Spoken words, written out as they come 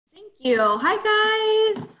You.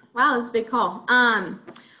 Hi guys. Wow, that's a big call.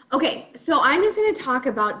 Okay, so I'm just going to talk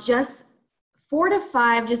about just 4 to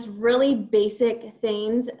 5 just really basic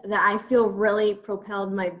things that I feel really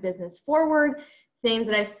propelled my business forward, things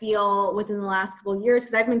that I feel within the last couple of years,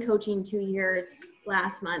 because I've been coaching 2 years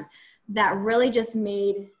last month, that really just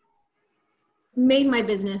made my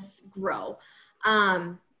business grow.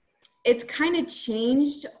 It's kind of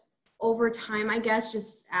changed over time, I guess,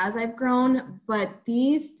 just as I've grown, but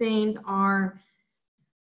these things are,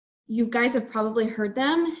 you guys have probably heard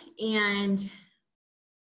them, and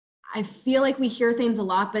I feel like we hear things a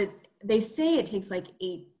lot, but they say it takes like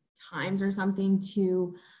 8 times or something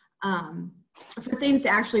to, for things to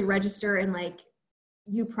actually register and like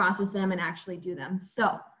you process them and actually do them.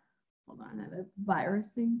 So hold on, I have a virus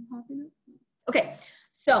thing popping up. Okay,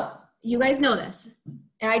 so you guys know this.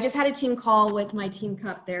 I just had a team call with my team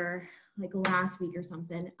cup there like last week or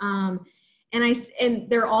something. And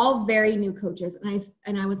they're all very new coaches.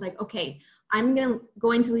 And I was like, okay, I'm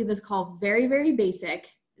going to leave this call very, very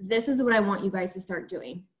basic. This is what I want you guys to start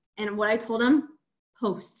doing. And what I told them,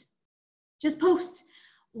 just post,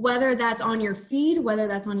 whether that's on your feed, whether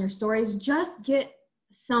that's on your stories, just get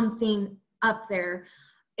something up there.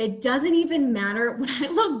 It doesn't even matter. When I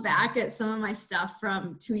look back at some of my stuff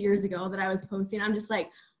from 2 years ago that I was posting, I'm just like,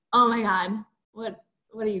 oh my God, what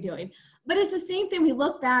are you doing? But it's the same thing. We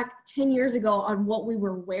look back 10 years ago on what we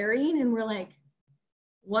were wearing and we're like,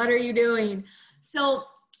 what are you doing? So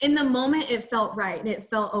in the moment it felt right and it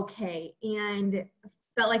felt okay and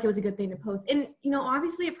felt like it was a good thing to post. And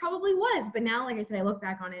obviously it probably was, but now, like I said, I look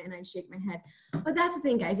back on it and I shake my head. But that's the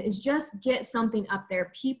thing, guys, is just get something up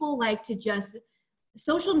there. People like to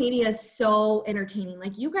social media is so entertaining.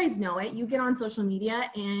 Like, you guys know it. You get on social media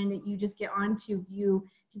and you just get on to view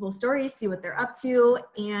people's stories, see what they're up to,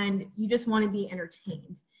 and you just want to be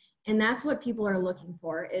entertained. And that's what people are looking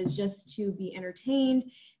for, is just to be entertained,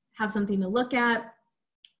 have something to look at,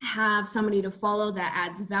 have somebody to follow that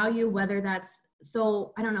adds value, whether that's,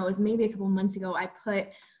 so I don't know, it was maybe a couple months ago, I put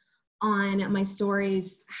on my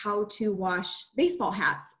stories how to wash baseball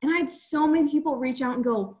hats. And I had so many people reach out and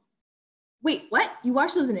go, wait, what? You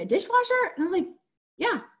wash those in a dishwasher? And I'm like,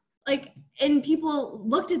 yeah. Like, and people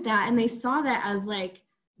looked at that and they saw that as like,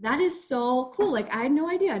 that is so cool. Like, I had no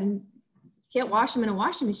idea. You can't wash them in a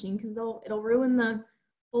washing machine because it'll ruin the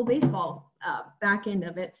whole baseball back end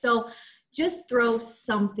of it. So just throw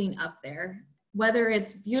something up there, whether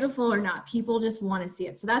it's beautiful or not. People just want to see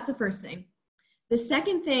it. So that's the first thing. The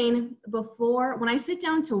second thing, when I sit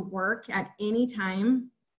down to work at any time,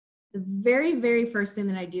 the very, very first thing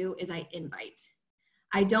that I do is I invite.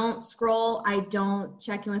 I don't scroll. I don't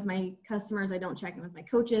check in with my customers. I don't check in with my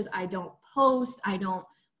coaches. I don't post. I don't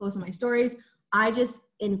post on my stories. I just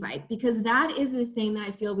invite, because that is the thing that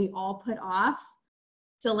I feel we all put off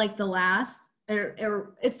to like the last,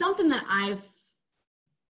 or it's something that I've,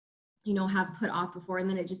 have put off before, and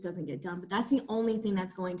then it just doesn't get done. But that's the only thing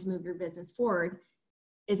that's going to move your business forward,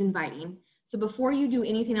 is inviting. So before you do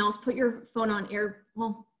anything else, put your phone on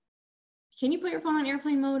can you put your phone on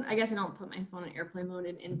airplane mode? I guess I don't put my phone on airplane mode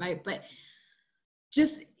and invite, but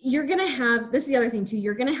just, you're going to have, this is the other thing too,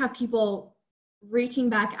 you're going to have people reaching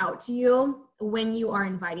back out to you when you are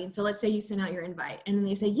inviting. So let's say you send out your invite and then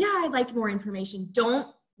they say, yeah, I'd like more information. Don't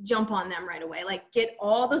jump on them right away. Like, get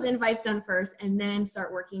all those invites done first and then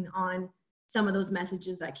start working on some of those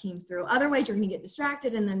messages that came through. Otherwise, you're going to get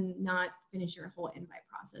distracted and then not finish your whole invite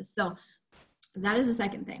process. So that is the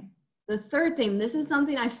second thing. The third thing, this is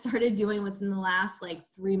something I've started doing within the last like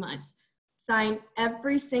 3 months. Sign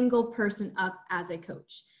every single person up as a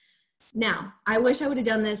coach. Now, I wish I would have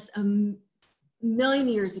done this a million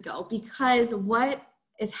years ago, because what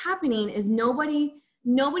is happening is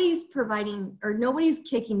nobody's providing, or nobody's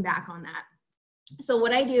kicking back on that. So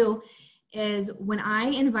what I do is, when I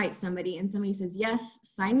invite somebody and somebody says, yes,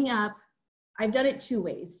 sign me up, I've done it 2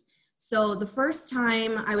 ways. So the first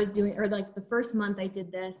time I was doing, or like the first month I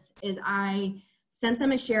did this, is I sent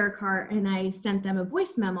them a share cart and I sent them a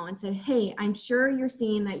voice memo and said, hey, I'm sure you're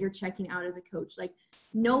seeing that you're checking out as a coach. Like,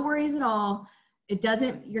 no worries at all.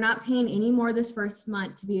 You're not paying any more this first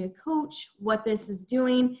month to be a coach. What this is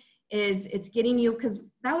doing is it's getting you, because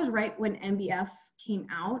that was right when MBF came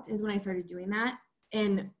out, is when I started doing that.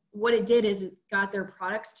 And what it did is it got their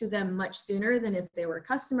products to them much sooner than if they were a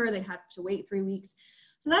customer. They'd have to wait 3 weeks.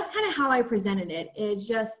 So that's kind of how I presented it, is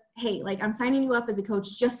just, hey, like, I'm signing you up as a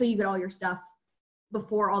coach just so you get all your stuff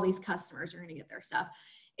before all these customers are going to get their stuff.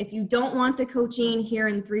 If you don't want the coaching here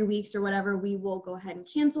in 3 weeks or whatever, we will go ahead and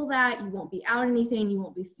cancel that. You won't be out anything. You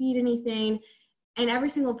won't be feed anything. And every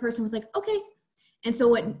single person was like, okay. And so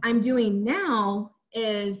what I'm doing now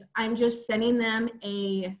is I'm just sending them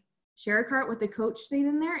a share cart with the coach thing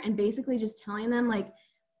in there and basically just telling them like,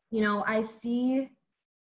 you know, I see,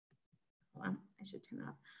 hold on, I should turn that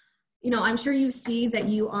off. You know, I'm sure you see that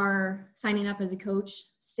you are signing up as a coach.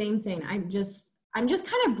 Same thing. I'm just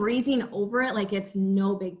kind of breezing over it like it's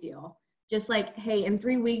no big deal. Just like, hey, in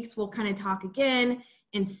 3 weeks, we'll kind of talk again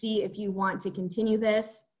and see if you want to continue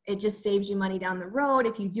this. It just saves you money down the road.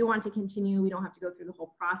 If you do want to continue, we don't have to go through the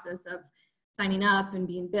whole process of signing up and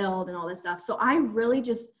being billed and all this stuff. So I really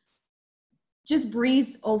just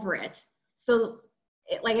breeze over it. So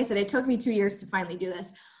like I said, it took me 2 years to finally do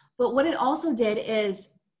this. But what it also did is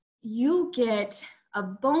you get a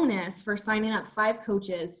bonus for signing up 5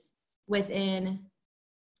 coaches within,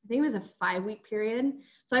 I think it was a 5-week period.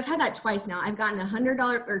 So I've had that twice now. I've gotten $100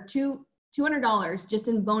 or $200 just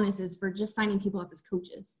in bonuses for just signing people up as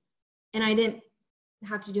coaches. And I didn't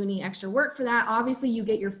have to do any extra work for that. Obviously you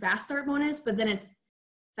get your fast start bonus, but then it's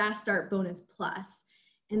fast start bonus plus.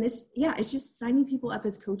 And this, yeah, it's just signing people up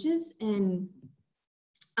as coaches. And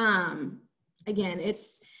again,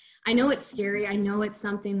 I know it's scary. I know it's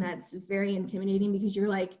something that's very intimidating because you're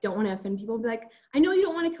like, don't want to offend people. Be like, I know you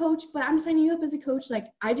don't want to coach, but I'm signing you up as a coach. Like,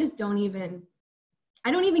 I don't even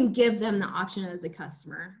give them the option as a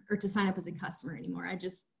customer or to sign up as a customer anymore. I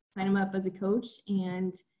just sign them up as a coach,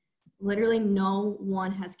 and literally no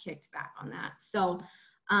one has kicked back on that. So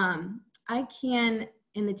I can,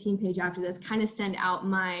 in the team page after this, kind of send out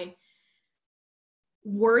my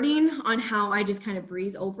wording on how I just kind of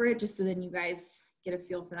breeze over it, just so then you guys get a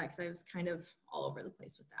feel for that, because I was kind of all over the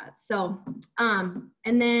place with that. So,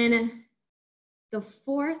 and then the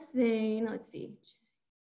fourth thing, let's see.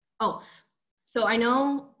 Oh, so I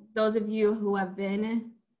know those of you who have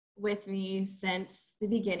been with me since the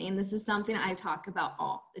beginning, this is something I talk about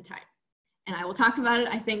all the time. And I will talk about it,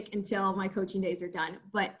 I think, until my coaching days are done.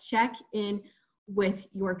 But check in with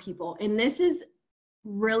your people. And this is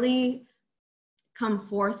really come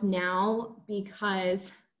forth now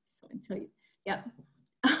because, so I tell you, yep.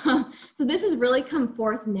 So this has really come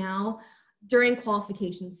forth now during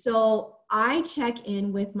qualifications. So I check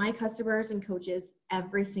in with my customers and coaches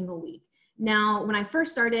every single week. Now, when I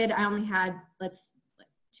first started, I only had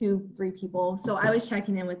 2-3 people. So I was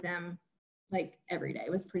checking in with them like every day.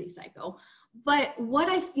 It was pretty psycho. But what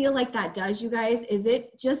I feel like that does, you guys, is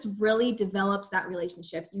it just really develops that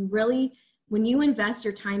relationship. You really, when you invest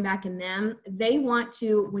your time back in them, they want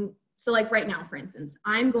to, so like right now, for instance,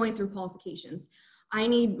 I'm going through qualifications. I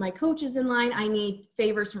need my coaches in line. I need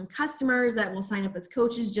favors from customers that will sign up as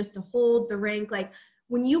coaches just to hold the rank. Like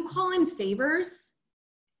when you call in favors,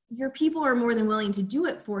 your people are more than willing to do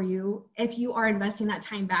it for you if you are investing that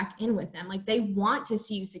time back in with them. Like they want to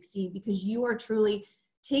see you succeed because you are truly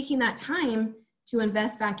taking that time to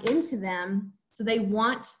invest back into them. So they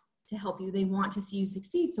want to help you. They want to see you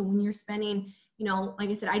succeed. So when you're spending, you know, like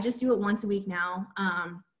I said, I just do it once a week now.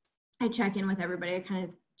 I check in with everybody.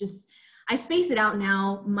 I space it out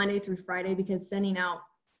now Monday through Friday, because sending out,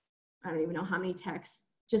 I don't even know how many texts,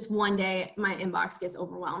 just one day, my inbox gets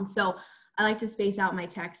overwhelmed. So I like to space out my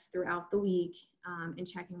texts throughout the week and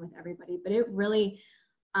check in with everybody. But it really,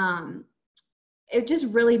 it just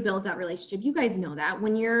really builds that relationship. You guys know that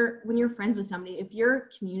when you're friends with somebody, if you're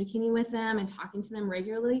communicating with them and talking to them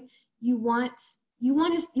regularly, you want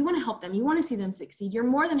to help them. You want to see them succeed. You're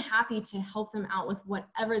more than happy to help them out with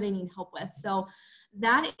whatever they need help with. So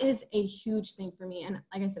that is a huge thing for me. And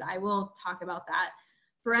like I said, I will talk about that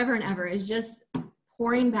forever and ever, is just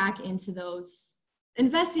pouring back into those,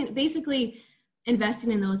 basically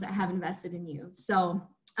investing in those that have invested in you. So,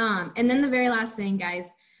 and then the very last thing, guys,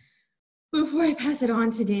 before I pass it on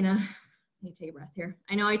to Dana, let me take a breath here.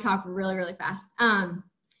 I know I talk really, really fast.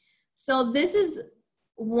 So this is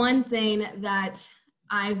one thing that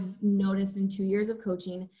I've noticed in 2 years of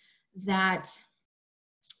coaching, that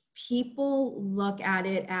people look at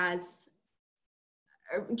it as,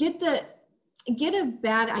 get a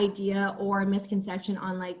bad idea or a misconception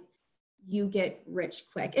on like, you get rich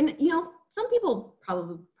quick. And you know, some people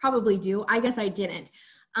probably do. I guess I didn't.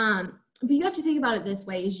 But you have to think about it this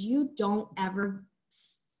way, is you don't ever,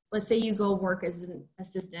 let's say you go work as an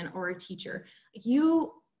assistant or a teacher.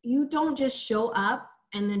 You don't just show up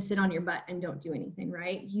and then sit on your butt and don't do anything,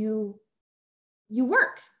 right? You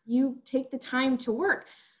work, you take the time to work.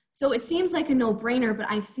 So it seems like a no-brainer,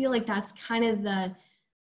 but I feel like that's kind of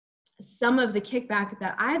some of the kickback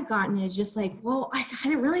that I've gotten is just like, well, I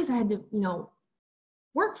didn't realize I had to, you know,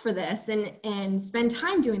 work for this and spend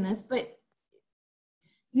time doing this, but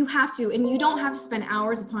you have to, and you don't have to spend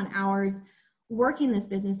hours upon hours working this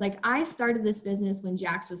business. Like I started this business when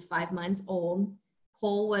Jax was 5 months old.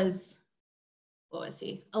 Cole was, what was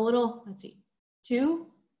he? A little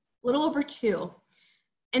over 2.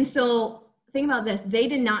 And so think about this, they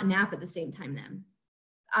did not nap at the same time then.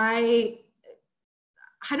 I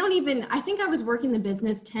think I was working the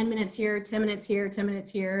business 10 minutes here, 10 minutes here, 10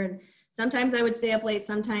 minutes here. And sometimes I would stay up late.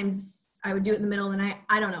 Sometimes I would do it in the middle of the night.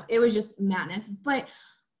 I don't know. It was just madness, but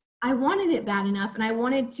I wanted it bad enough. And I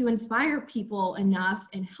wanted to inspire people enough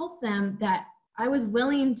and help them that I was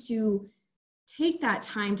willing to take that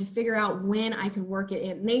time to figure out when I could work it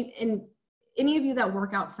in. And any of you that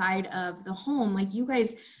work outside of the home, like you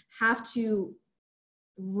guys have to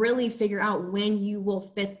really figure out when you will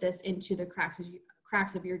fit this into the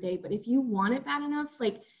cracks of your day. But if you want it bad enough,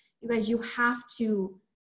 like you guys, you have to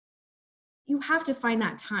find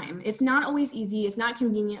that time. It's not always easy. It's not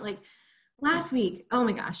convenient. Like last week, oh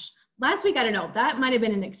my gosh, I don't know, that might've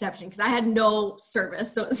been an exception because I had no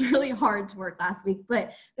service. So it was really hard to work last week,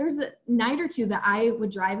 but there was a night or two that I would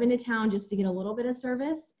drive into town just to get a little bit of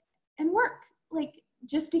service and work. Like,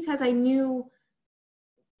 just because I want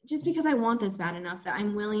this bad enough that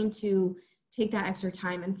I'm willing to take that extra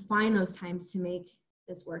time and find those times to make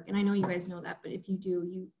this work. And I know you guys know that, but if you do,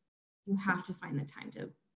 you have to find the time to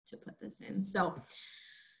put this in. So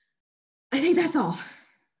I think that's all.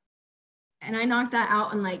 And I knocked that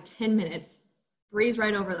out in like 10 minutes, breeze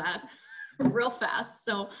right over that real fast.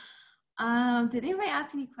 So did anybody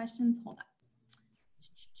ask any questions? Hold on.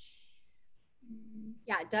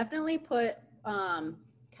 Yeah, definitely put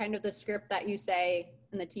kind of the script that you say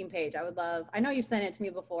in the team page. I know you've sent it to me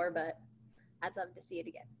before, but I'd love to see it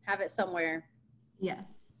again. Have it somewhere. Yes.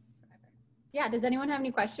 Yeah, does anyone have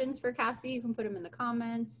any questions for Cassy? You can put them in the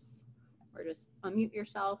comments or just unmute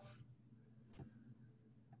yourself.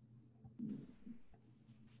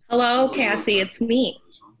 Hello, Cassy, it's me.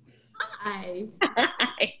 Hi.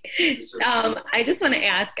 Hi. I just want to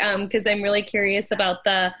ask, because I'm really curious about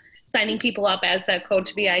the signing people up as the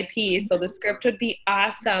coach VIP, so the script would be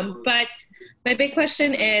awesome. But my big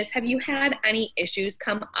question is, have you had any issues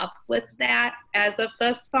come up with that as of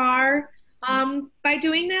thus far by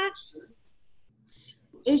doing that?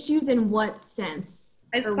 Issues in what sense?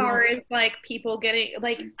 As far as like people getting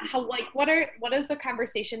like how, like what is the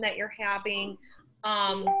conversation that you're having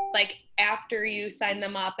like after you sign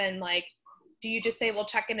them up, and like do you just say we'll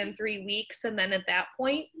check in 3 weeks and then at that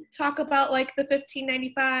point talk about like the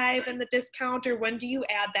 $15.95 and the discount, or when do you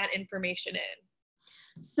add that information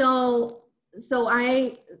in? So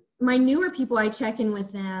my newer people, I check in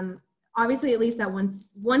with them obviously at least that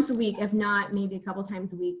once a week, if not maybe a couple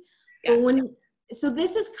times a week. Yes. But so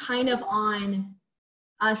this is kind of on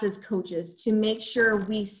us as coaches to make sure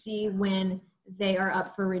we see when they are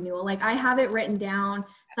up for renewal. Like I have it written down.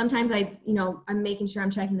 Sometimes I'm making sure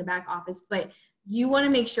I'm checking the back office, but you want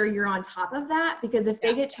to make sure you're on top of that, because if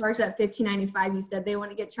they get charged that $15.95 you said they want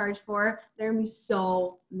to get charged for, they're gonna be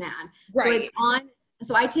so mad. Right.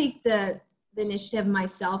 So I take the initiative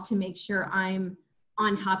myself to make sure I'm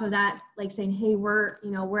on top of that, like saying, hey, we're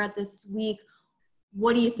at this week.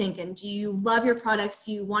 What are you thinking? Do you love your products?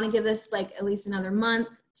 Do you want to give this like at least another month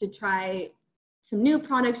to try some new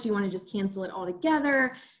products? Do you want to just cancel it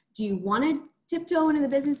altogether? Do you want to tiptoe into the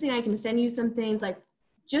business thing? I can send you some things. Like,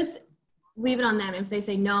 just leave it on them. If they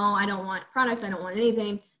say, no, I don't want products, I don't want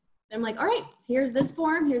anything, then I'm like, all right, here's this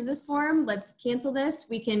form, let's cancel this.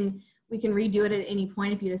 We can redo it at any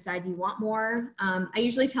point if you decide you want more. I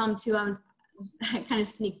usually tell them too, I kind of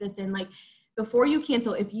sneak this in, like, before you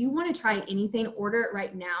cancel, if you want to try anything, order it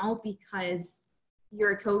right now, because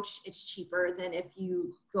you're a coach, it's cheaper than if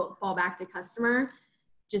you fall back to customer.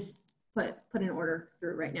 Just put an order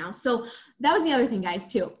through right now. So that was the other thing,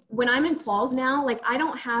 guys, too. When I'm in quals now, like I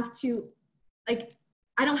don't have to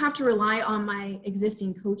rely on my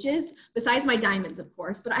existing coaches, besides my diamonds, of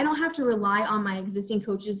course, but I don't have to rely on my existing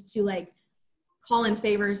coaches to like call in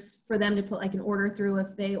favors for them to put like an order through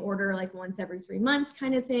if they order like once every 3 months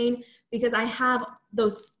kind of thing, because I have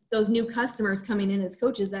those new customers coming in as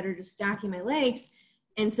coaches that are just stacking my legs.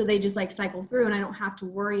 And so they just like cycle through, and I don't have to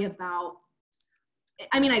worry about,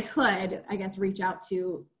 I mean, I could, I guess, reach out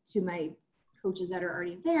to my coaches that are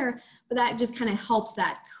already there, but that just kind of helps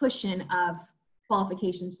that cushion of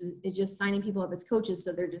qualifications. It's just signing people up as coaches,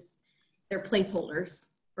 so they're placeholders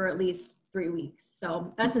for at least 3 weeks.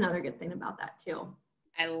 So that's another good thing about that too.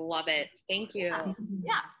 I love it. Thank you.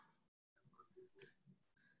 Yeah.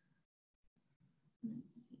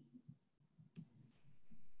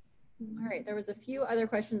 All right, there was a few other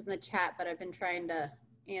questions in the chat, but I've been trying to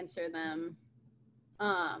answer them.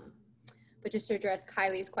 But just to address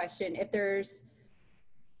Kylie's question, if there's,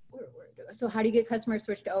 so how do you get customers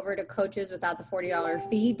switched over to coaches without the $40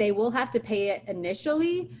 fee? They will have to pay it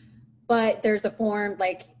initially, but there's a form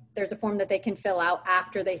that they can fill out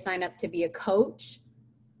after they sign up to be a coach.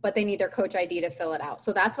 but they need their coach ID to fill it out.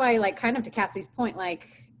 So that's why, like, kind of to Cassie's point, like,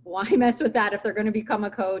 why mess with that if they're going to become a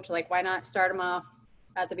coach? Like, why not start them off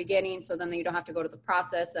at the beginning, so then you don't have to go to the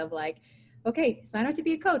process of like, okay, sign up to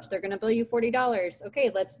be a coach. They're going to bill you $40.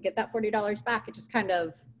 Okay, let's get that $40 back. It just kind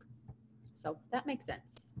of, so that makes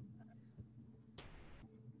sense.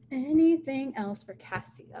 Anything else for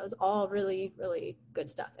Cassy? That was all really, really good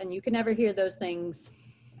stuff. And you can never hear those things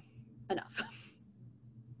enough.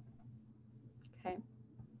 Okay.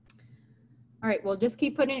 All right, well, just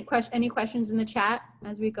keep putting any questions in the chat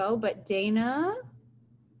as we go. But Dana,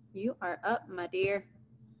 you are up, my dear.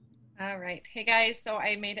 All right. Hey guys, so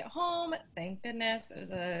I made it home. Thank goodness. It was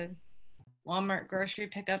a Walmart grocery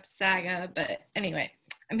pickup saga, but anyway,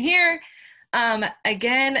 I'm here.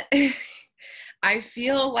 Again, I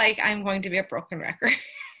feel like I'm going to be a broken record.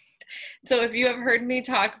 So if you have heard me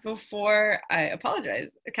talk before, I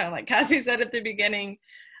apologize. Kind of like Cassy said at the beginning,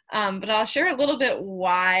 but I'll share a little bit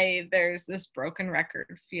why there's this broken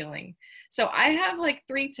record feeling. So I have like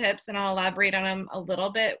 3 tips, and I'll elaborate on them a little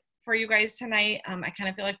bit for you guys tonight. I kind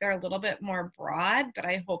of feel like they're a little bit more broad, but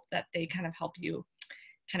I hope that they kind of help you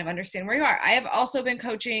kind of understand where you are. I have also been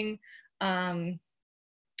coaching, I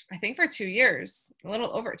think for 2 years, a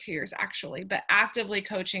little over 2 years actually, but actively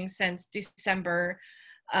coaching since December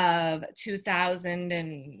of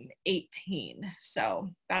 2018. So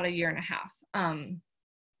about 1.5 years.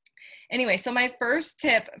 Anyway, so my first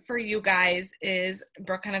tip for you guys is,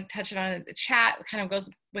 Brooke kind of touched on it in the chat, kind of goes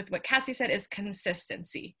with what Cassy said, is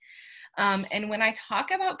consistency. And when I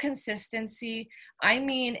talk about consistency, I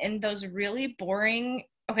mean in those really boring,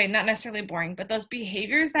 okay, not necessarily boring, but those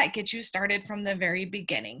behaviors that get you started from the very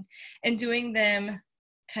beginning and doing them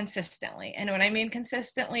consistently. And when I mean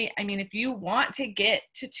consistently, I mean if you want to get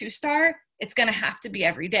to 2-star, it's going to have to be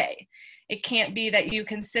every day. It can't be that you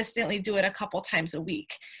consistently do it a couple times a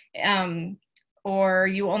week, or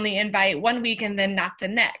you only invite 1 week and then not the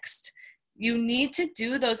next. You need to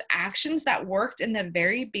do those actions that worked in the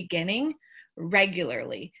very beginning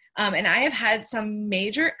regularly. And I have had some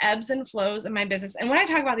major ebbs and flows in my business. And when I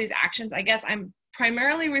talk about these actions, I guess I'm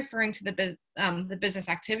primarily referring to the business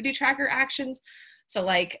activity tracker actions. So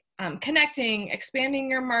like connecting, expanding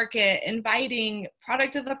your market, inviting,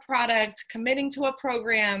 product of the product, committing to a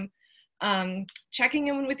program, checking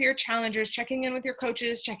in with your challengers, checking in with your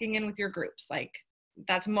coaches, checking in with your groups. Like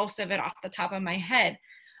that's most of it off the top of my head.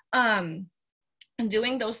 And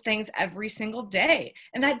doing those things every single day.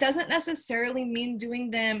 And that doesn't necessarily mean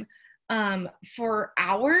doing them for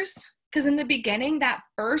hours. Because in the beginning, that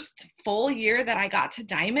first full year that I got to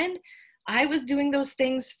Diamond, I was doing those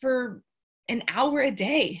things for an hour a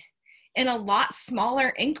day in a lot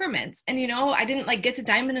smaller increments. And, you know, I didn't like get to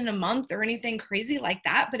Diamond in a month or anything crazy like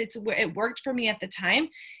that, but it worked for me at the time.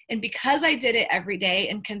 And because I did it every day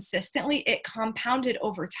and consistently, it compounded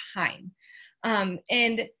over time.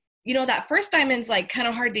 And you know, that first Diamond's like kind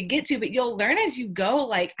of hard to get to, but you'll learn as you go.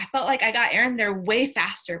 Like I felt like I got Erin there way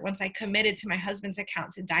faster once I committed to my husband's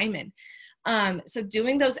account to Diamond. So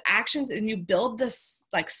doing those actions, and you build this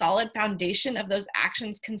like solid foundation of those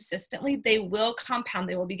actions consistently, they will compound,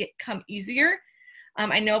 they will become easier.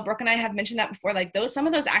 I know Brooke and I have mentioned that before, like some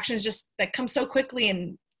of those actions just that come so quickly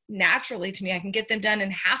and naturally to me. I can get them done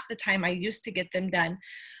in half the time I used to get them done.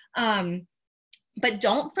 But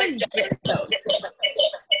don't forget those.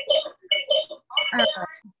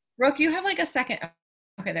 Brooke, you have like a second.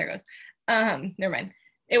 Okay, there it goes. Never mind.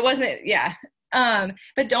 It wasn't, yeah.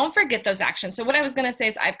 But don't forget those actions. So what I was going to say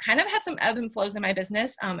is I've kind of had some ebb and flows in my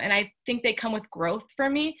business. And I think they come with growth for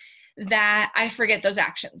me, that I forget those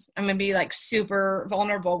actions. I'm going to be like super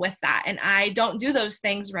vulnerable with that. And I don't do those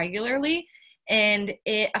things regularly, and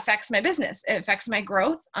it affects my business. It affects my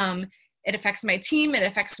growth. It affects my team. It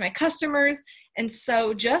affects my customers. And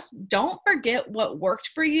so just don't forget what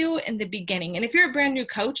worked for you in the beginning. And if you're a brand new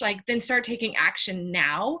coach, like then start taking action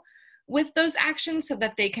now with those actions so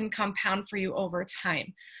that they can compound for you over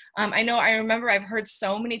time. I remember I've heard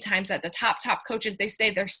so many times that the top coaches, they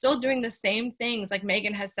say they're still doing the same things. Like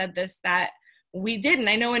Megan has said this, that we did. And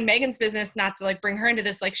I know in Megan's business, not to like bring her into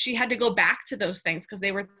this, like she had to go back to those things because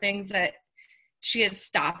they were things that she had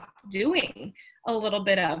stopped doing a little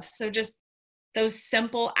bit of. So just those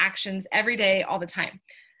simple actions every day, all the time.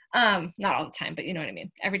 Not all the time, but you know what I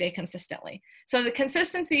mean? Every day consistently. So the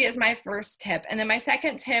consistency is my first tip. And then my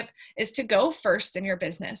second tip is to go first in your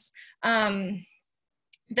business.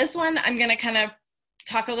 This one, I'm going to kind of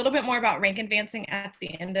talk a little bit more about rank advancing at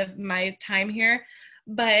the end of my time here,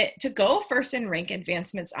 but to go first in rank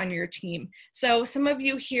advancements on your team. So some of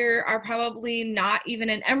you here are probably not even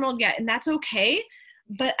an Emerald yet, and that's okay.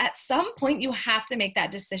 But at some point you have to make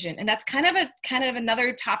that decision. And that's kind of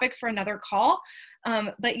another topic for another call.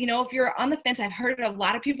 But if you're on the fence, I've heard a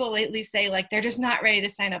lot of people lately say like, they're just not ready to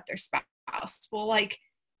sign up their spouse. Well, like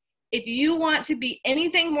if you want to be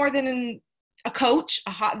anything more than a coach,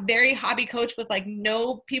 very hobby coach with like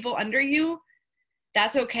no people under you,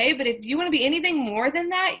 that's okay. But if you want to be anything more than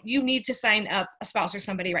that, you need to sign up a spouse or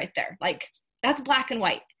somebody right there. Like that's black and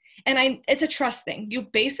white. And it's a trust thing.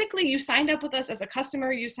 You signed up with us as a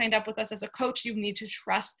customer, you signed up with us as a coach, you need to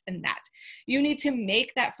trust in that. You need to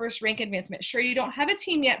make that first rank advancement. Sure, you don't have a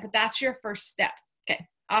team yet, but that's your first step. Okay,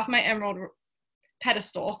 off my emerald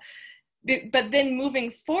pedestal. But then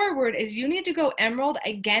moving forward is you need to go emerald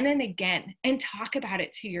again and again and talk about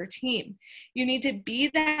it to your team. You need to be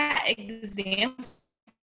that example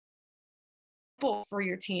for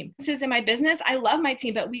your team. This is in my business. I love my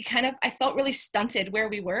team, but I felt really stunted where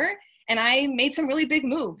we were. And I made some really big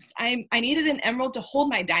moves. I needed an emerald to hold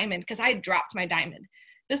my diamond because I dropped my diamond.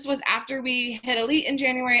 This was after we hit elite in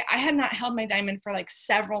January. I had not held my diamond for like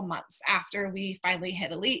several months after we finally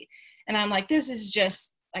hit elite. And I'm like, this is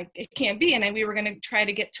just like, it can't be. And we were going to try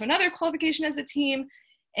to get to another qualification as a team.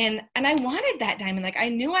 And I wanted that diamond. Like I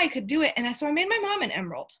knew I could do it. And so I made my mom an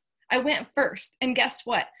emerald. I went first. And guess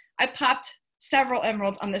what? I popped several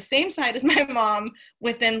emeralds on the same side as my mom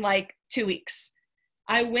within like 2 weeks.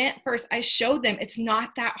 I went first. I showed them it's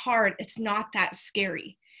not that hard. It's not that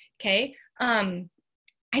scary. Okay.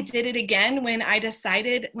 I did it again when I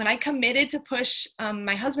committed to push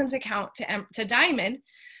my husband's account to diamond.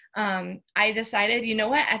 I decided, you know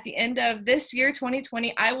what, at the end of this year,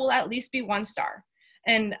 2020, I will at least be 1 star.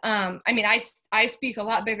 And I speak a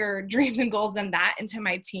lot bigger dreams and goals than that into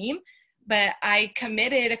my team. But I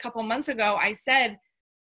committed a couple months ago. I said,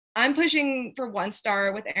 I'm pushing for 1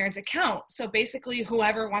 star with Erin's account. So basically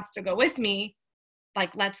whoever wants to go with me,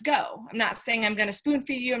 like, let's go. I'm not saying I'm going to spoon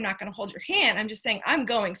feed you. I'm not going to hold your hand. I'm just saying I'm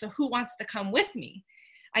going. So who wants to come with me?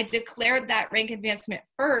 I declared that rank advancement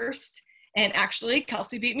first. And actually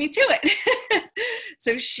Kelsey beat me to it.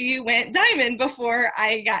 So she went diamond before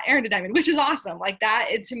I got Erin to diamond, which is awesome. Like that,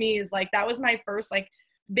 it to me is like, that was my first like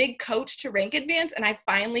big coach to rank advance. And I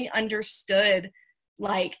finally understood,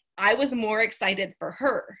 like, I was more excited for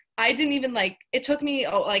her. I didn't even it took me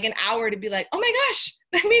like an hour to be like, oh my gosh,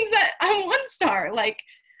 that means that I'm 1 star. Like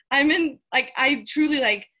I'm in, like, I truly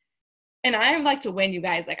and I like to win, you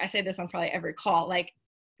guys. Like I say this on probably every call, like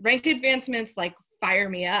rank advancements, like fire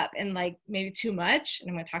me up and like maybe too much. And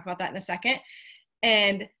I'm going to talk about that in a second.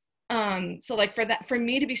 And so like for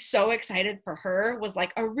me to be so excited for her was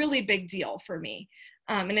like a really big deal for me.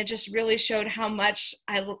 And it just really showed how much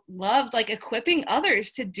I loved like equipping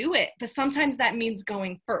others to do it. But sometimes that means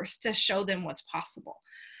going first to show them what's possible.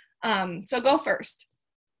 So go first.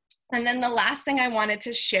 And then the last thing I wanted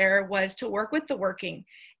to share was to work with the working.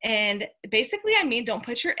 And basically, don't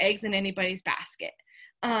put your eggs in anybody's basket.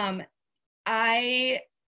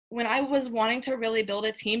 When I was wanting to really build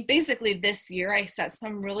a team, basically this year, I set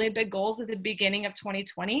some really big goals at the beginning of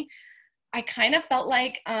 2020. I kind of felt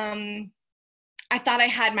like I thought I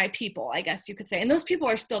had my people, I guess you could say. And those people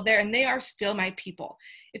are still there, and they are still my people.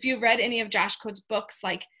 If you've read any of Josh Coates' books,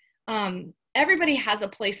 like everybody has a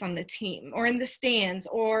place on the team or in the stands,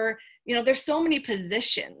 or, there's so many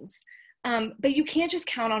positions. But you can't just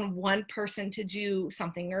count on one person to do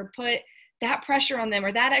something or put that pressure on them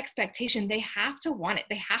or that expectation. They have to want it.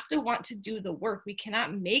 They have to want to do the work. We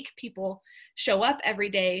cannot make people show up every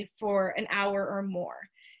day for an hour or more.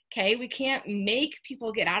 Okay, we can't make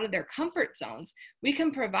people get out of their comfort zones. We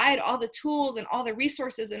can provide all the tools and all the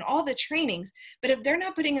resources and all the trainings, but if they're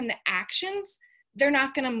not putting in the actions, they're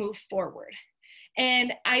not going to move forward.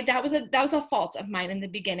 And that was a fault of mine in the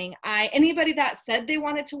beginning. Anybody that said they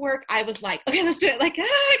wanted to work, I was like, okay, let's do it. Like,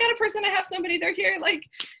 I got a person, I have somebody, they're here. Like,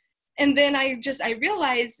 and then I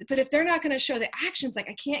realized, but if they're not going to show the actions, like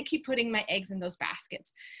I can't keep putting my eggs in those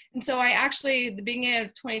baskets. And so the beginning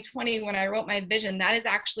of 2020, when I wrote my vision, that is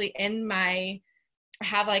actually I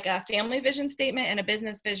have like a family vision statement and a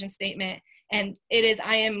business vision statement. And it is,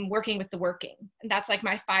 I am working with the working. And that's like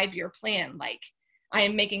my 5-year plan. Like I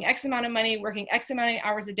am making X amount of money, working X amount of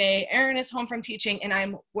hours a day. Erin is home from teaching and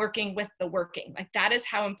I'm working with the working. Like that is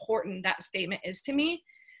how important that statement is to me,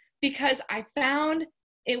 because I found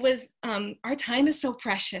it was, our time is so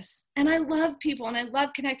precious, and I love people and I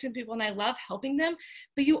love connecting with people and I love helping them,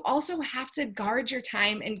 but you also have to guard your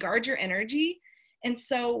time and guard your energy. And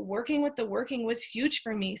so working with the working was huge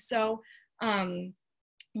for me. So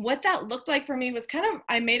what that looked like for me was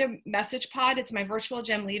I made a message pod. It's my virtual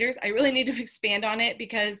gem leaders. I really need to expand on it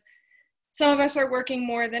because some of us are working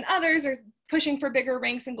more than others or pushing for bigger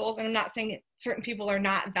ranks and goals. And I'm not saying certain people are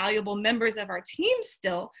not valuable members of our team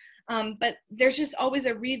still. But there's just always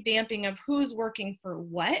a revamping of who's working for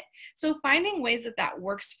what. So finding ways that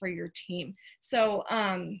works for your team. So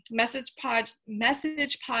message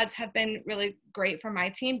pods have been really great for my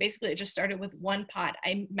team. Basically, it just started with one pod.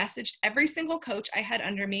 I messaged every single coach I had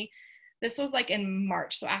under me. This was like in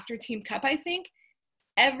March. So after Team Cup, I think,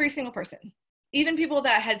 every single person, even people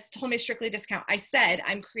that had told me strictly discount, I said,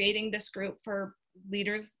 I'm creating this group for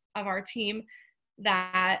leaders of our team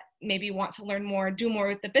that maybe want to learn more, do more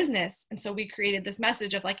with the business. And so we created this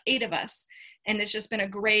message of like 8 of us. And it's just been a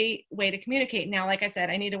great way to communicate. Now, like I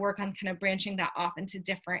said, I need to work on kind of branching that off into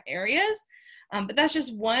different areas. But that's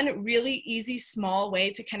just one really easy, small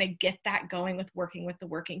way to kind of get that going with working with the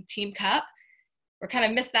Working Team Cup. We're kind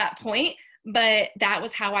of missed that point, but that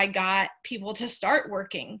was how I got people to start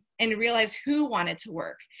working and realize who wanted to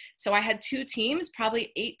work. So I had 2 teams,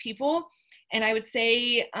 probably 8 people. And I would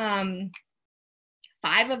say 5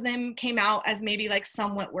 of them came out as maybe like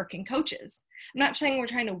somewhat working coaches. I'm not saying we're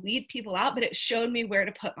trying to weed people out, but it showed me where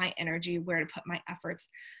to put my energy, where to put my efforts.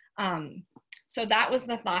 So that was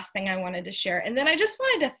the last thing I wanted to share. And then I just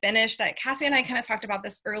wanted to finish that Cassy and I kind of talked about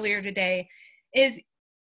this earlier today, is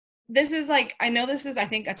this is like, I know this is, I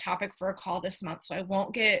think, a topic for a call this month, so I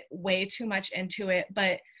won't get way too much into it,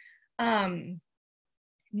 but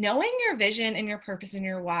knowing your vision and your purpose and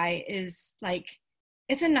your why is like,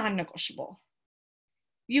 it's a non-negotiable.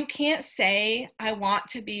 You can't say, I want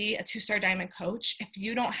to be a 2-star diamond coach if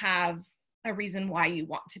you don't have a reason why you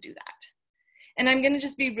want to do that. And I'm going to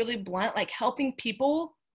just be really blunt, like helping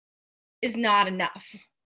people is not enough.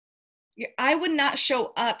 I would not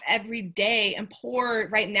show up every day and pour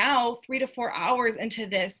right now 3 to 4 hours into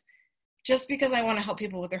this just because I want to help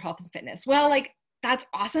people with their health and fitness. Well, like, that's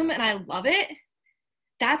awesome and I love it.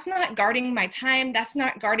 That's not guarding my time. That's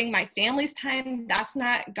not guarding my family's time. That's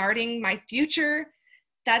not guarding my future.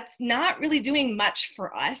 That's not really doing much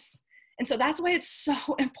for us. And so that's why it's so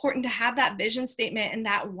important to have that vision statement and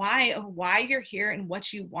that why of why you're here and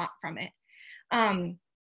what you want from it.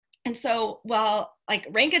 And so, well, like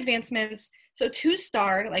rank advancements, so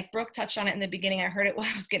 2-star, like Brooke touched on it in the beginning, I heard it while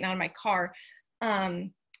I was getting out of my car,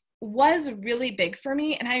 was really big for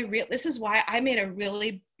me. And this is why I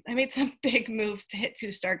made some big moves to hit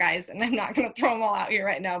 2-star, guys. And I'm not going to throw them all out here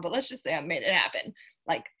right now, but let's just say I made it happen,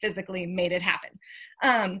 like physically made it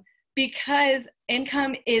happen. Because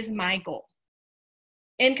income is my goal.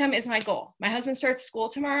 Income is my goal. My husband starts school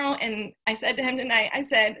tomorrow. And I said to him tonight, I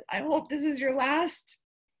said, I hope this is your last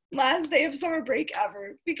day of summer break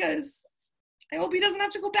ever, because I hope he doesn't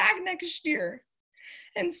have to go back next year.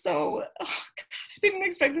 And so, oh God, I didn't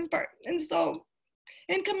expect this part. And so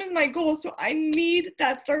income is my goal. So I need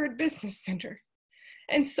that 3rd business center.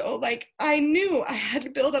 And so like, I knew I had to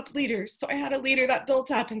build up leaders. So I had a leader that built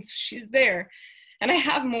up, and so she's there. And I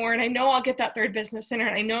have more, and I know I'll get that 3rd business center.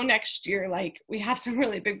 And I know next year, like, we have some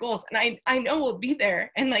really big goals, and I know we'll be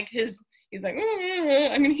there. And like he's like,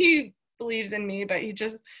 I mean, he believes in me, but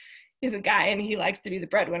he's a guy and he likes to be the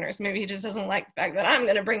breadwinner. So maybe he just doesn't like the fact that I'm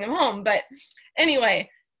going to bring him home. But anyway,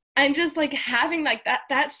 I'm just like having like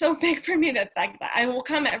that's so big for me that like I will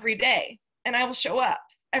come every day and I will show up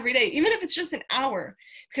every day, even if it's just an hour,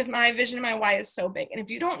 because my vision and my why is so big. And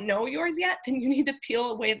if you don't know yours yet, then you need to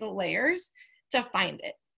peel away the layers to find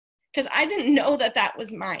it. Because I didn't know that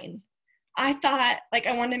was mine. I thought like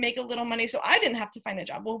I wanted to make a little money so I didn't have to find a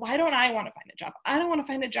job. Well, why don't I want to find a job? I don't want to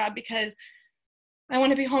find a job because I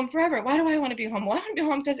want to be home forever. Why do I want to be home? Well, I want to be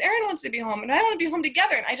home because Erin wants to be home and I want to be home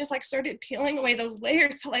together. And I just like started peeling away those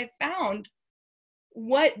layers till I found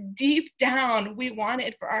what deep down we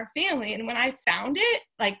wanted for our family. And when I found it,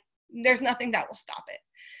 like there's nothing that will stop it.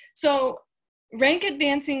 So rank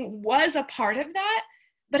advancing was a part of that.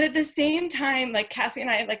 But at the same time, like Cassy and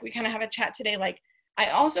I, like we kind of have a chat today, like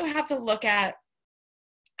I also have to look at,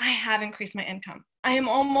 I have increased my income. I am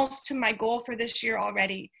almost to my goal for this year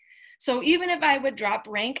already. So even if I would drop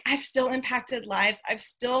rank, I've still impacted lives. I've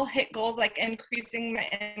still hit goals like increasing my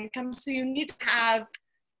income. So you need to have,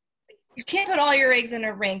 you can't put all your eggs in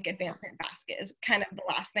a rank advancement basket is kind of the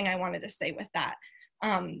last thing I wanted to say with that.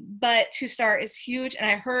 But 2-star is huge. And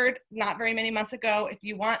I heard not very many months ago, if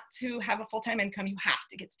you want to have a full-time income, you have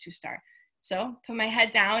to get to 2-star. So put my head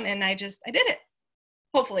down and I did it.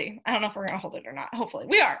 Hopefully. I don't know if we're going to hold it or not. Hopefully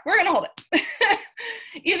we are. We're going to hold it.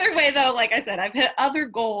 Either way though, like I said, I've hit other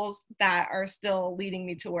goals that are still leading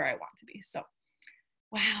me to where I want to be. So,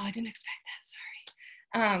 wow, I didn't expect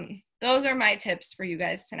that. Sorry. Those are my tips for you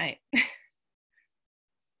guys tonight.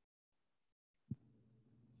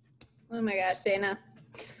 Oh my gosh, Dana.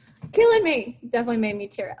 Killing me. Definitely made me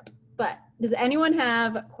tear up. But does anyone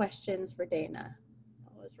have questions for Dana?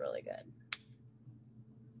 That was really good.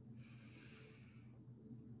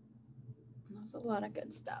 was a lot of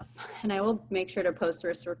good stuff. And I will make sure to post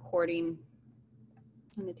this recording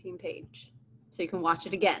on the team page so you can watch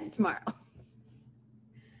it again tomorrow.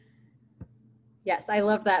 Yes, I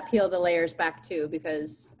love that peel the layers back too,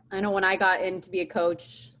 because I know when I got in to be a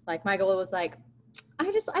coach, like my goal was like, I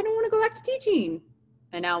don't want to go back to teaching.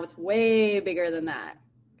 And now it's way bigger than that,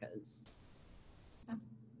 because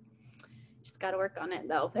just got to work on it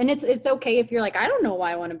though. And it's okay if you're like, I don't know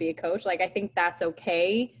why I want to be a coach. Like, I think that's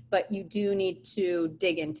okay, but you do need to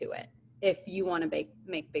dig into it if you want to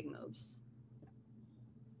make big moves.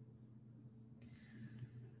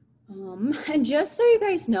 And just so you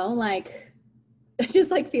guys know, like, I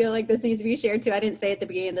just like feel like this needs to be shared too. I didn't say at the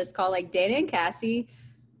beginning of this call, like Dana and Cassy,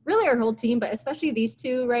 really our whole team, but especially these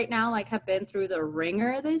two right now, like have been through the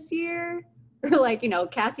ringer this year. Or like, you know,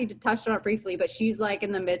 Cassy touched on it briefly, but she's like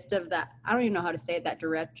in the midst of that, I don't even know how to say it, that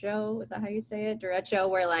derecho, is that how you say it? Derecho,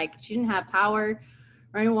 where like she didn't have power,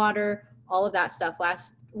 running water, all of that stuff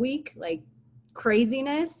last week, like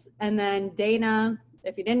craziness. And then Dana,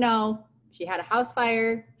 if you didn't know, she had a house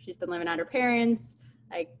fire. She's been living at her parents.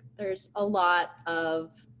 Like, there's a lot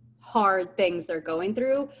of hard things they're going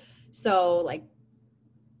through. So like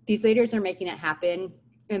these leaders are making it happen,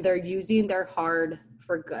 and they're using their hard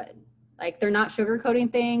for good. Like, they're not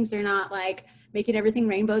sugarcoating things. They're not like making everything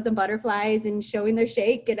rainbows and butterflies and showing their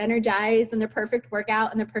shake and energized and their perfect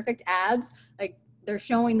workout and their perfect abs. Like, they're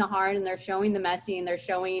showing the hard, and they're showing the messy, and they're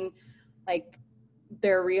showing like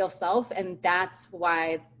their real self. And that's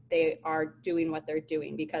why they are doing what they're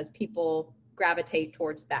doing, because people gravitate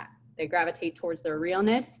towards that. They gravitate towards their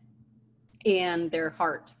realness and their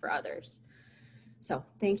heart for others. So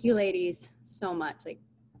thank you, ladies, so much. Like,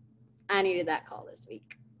 I needed that call this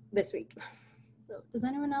week. So does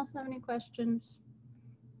anyone else have any questions?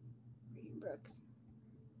 Brooks.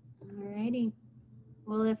 All righty.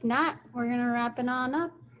 Well, if not, we're going to wrap it on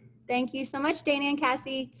up. Thank you so much, Dana and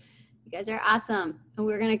Cassy. You guys are awesome. And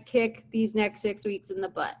we're going to kick these next 6 weeks in the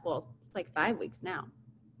butt. Well, it's like 5 weeks now.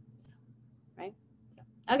 So, right? So,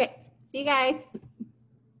 okay. See you guys.